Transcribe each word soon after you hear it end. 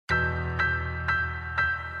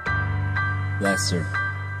Lessor.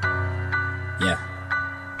 Yeah.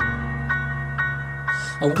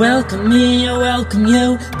 I welcome me, I welcome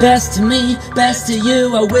you. Best to me, best to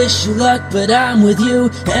you. I wish you luck, but I'm with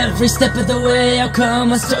you every step of the way. How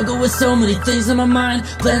come I struggle with so many things in my mind?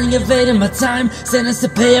 Planning, evading my time, sentence to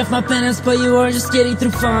pay off my penance, but you are just getting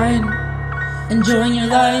through fine. Enjoying your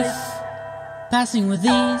life, passing with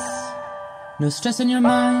ease. No stress on your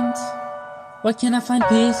mind. Why can't I find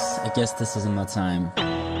peace? I guess this isn't my time.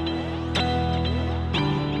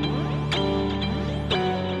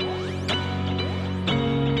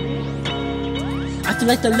 I feel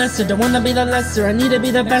like the lesser, don't wanna be the lesser. I need to be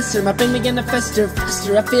the besser, my pain begin to fester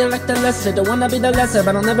faster. I feel like the lesser, don't wanna be the lesser,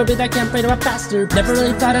 but I'll never be that, can't pray to a faster. Never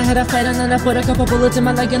really thought I had a fight, and then I put a couple bullets in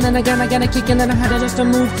my leg, and then I got a kick, and then I had to just to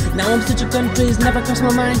move. Now I'm switching countries, never crossed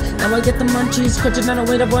my mind. Now I get the munchies, crunching on a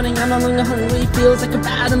weight of running. I'm no longer hungry, feels like a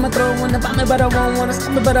bad in my throat. Wanna bite me, but I won't, wanna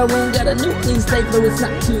stop me, but I won't. Got a new clean slate, but it's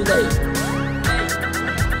not too late.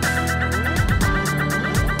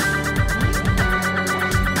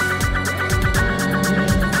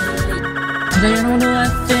 Today I don't know a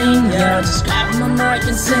thing, yeah, just grab my mic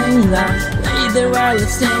and sing loud. Lay there while it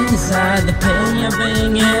stings inside, the pain of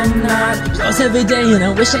being in not close every day, and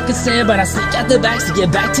I wish I could say it, but I sneak out the backs to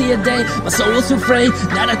get back to your day. My soul was so frayed,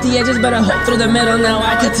 not at the edges, but I hope through the middle, now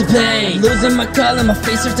I get to pay. Losing my color, my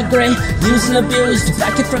face starts to gray. Used and abused,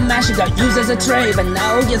 back it from mash, I got used as a trade. But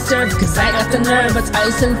now I'll get served, cause I got the nerve. It's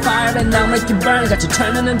ice and fire, and now make it burn. Got you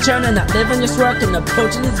turning and churning, not living just working.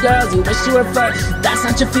 Approaching these girls, you wish you were flirt. That's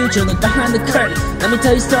not your future, look behind the curtain. Let me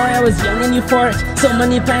tell you a story, I was young and euphoric. So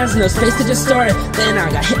many plans, no space to just store it. Then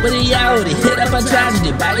I got hit with reality, hit up a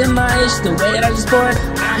tragedy. Bagging my ish, the way that I just bore it.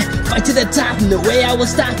 I fight to the top, and the way I will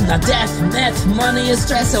stop. Not death, meth, money and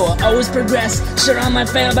stress, so I'll always progress. Sure I might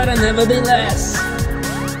fail, but I'll never be less.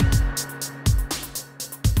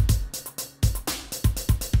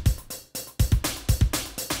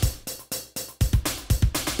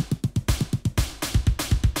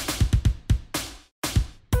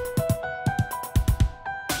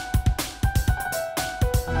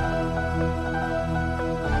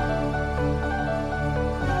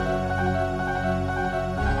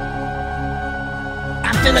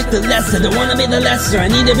 I feel like the lesser, don't wanna be the lesser. I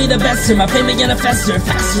need to be the besser, my pain begin to fester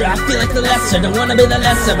faster. I feel like the lesser, don't wanna be the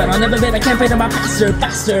lesser, but I'll never be the campaign of my pastor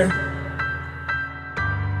faster.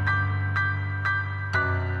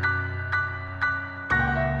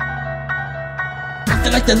 I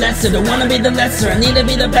feel like the lesser, don't wanna be the lesser. I need to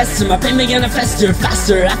be the besser, my pain begin to fester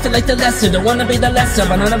faster. I feel like the lesser, don't wanna be the lesser,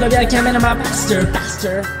 but I'll never be the campaign of my pastor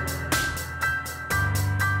faster.